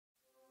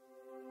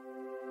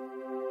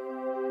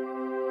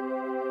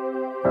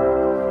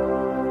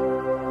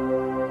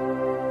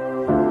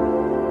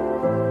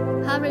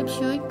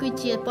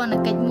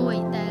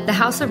The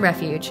House of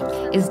Refuge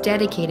is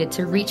dedicated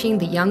to reaching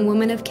the young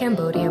women of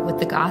Cambodia with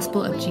the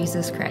gospel of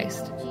Jesus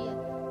Christ.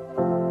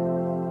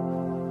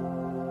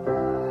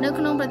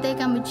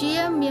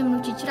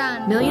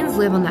 Millions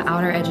live on the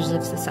outer edges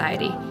of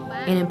society,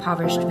 in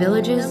impoverished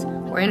villages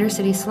or inner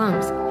city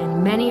slums,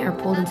 and many are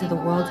pulled into the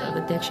world of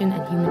addiction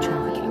and human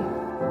trafficking.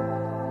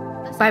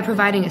 By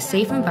providing a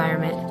safe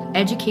environment,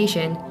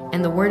 education,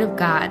 and the Word of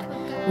God,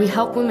 we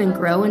help women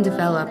grow and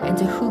develop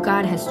into who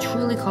God has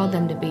truly called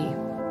them to be.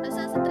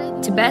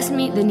 To best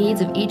meet the needs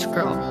of each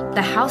girl,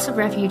 the House of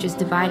Refuge is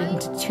divided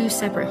into 2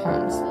 separate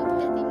homes.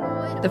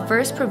 The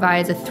first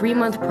provides a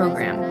 3-month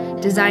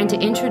program designed to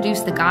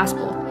introduce the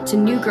gospel to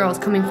new girls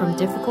coming from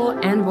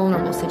difficult and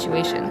vulnerable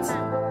situations.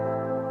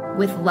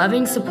 With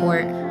loving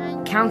support,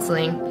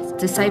 counseling,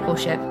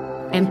 discipleship,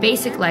 and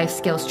basic life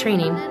skills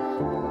training,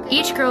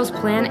 each girl's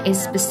plan is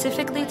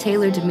specifically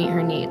tailored to meet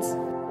her needs.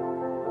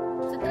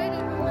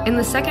 In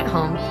the second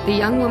home, the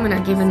young women are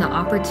given the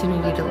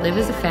opportunity to live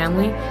as a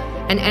family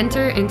and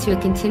enter into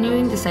a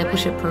continuing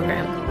discipleship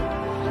program.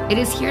 It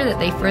is here that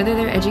they further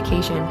their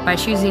education by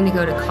choosing to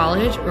go to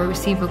college or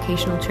receive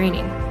vocational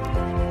training.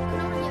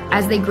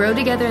 As they grow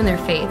together in their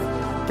faith,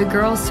 the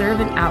girls serve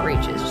in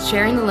outreaches,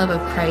 sharing the love of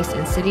Christ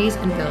in cities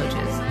and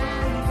villages,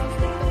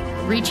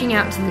 reaching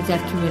out to the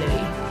deaf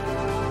community,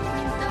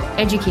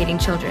 educating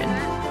children,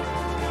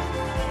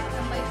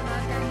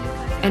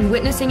 and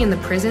witnessing in the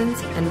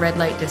prisons and red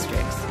light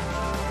districts.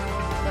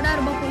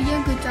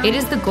 It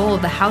is the goal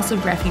of the House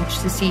of Refuge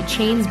to see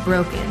chains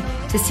broken,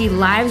 to see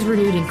lives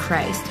renewed in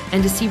Christ,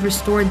 and to see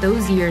restored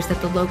those years that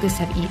the locusts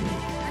have eaten.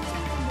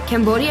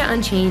 Cambodia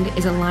Unchained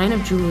is a line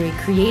of jewelry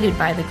created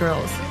by the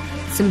girls,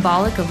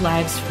 symbolic of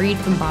lives freed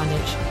from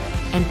bondage,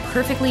 and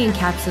perfectly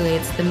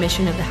encapsulates the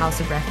mission of the House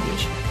of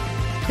Refuge.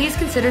 Please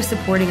consider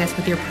supporting us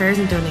with your prayers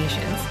and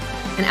donations,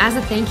 and as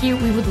a thank you,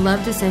 we would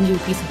love to send you a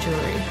piece of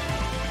jewelry.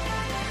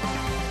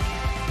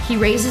 He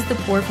raises the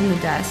poor from the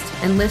dust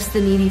and lifts the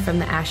needy from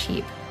the ash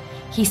heap.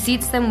 He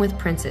seats them with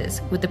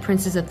the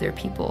princes of their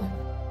people.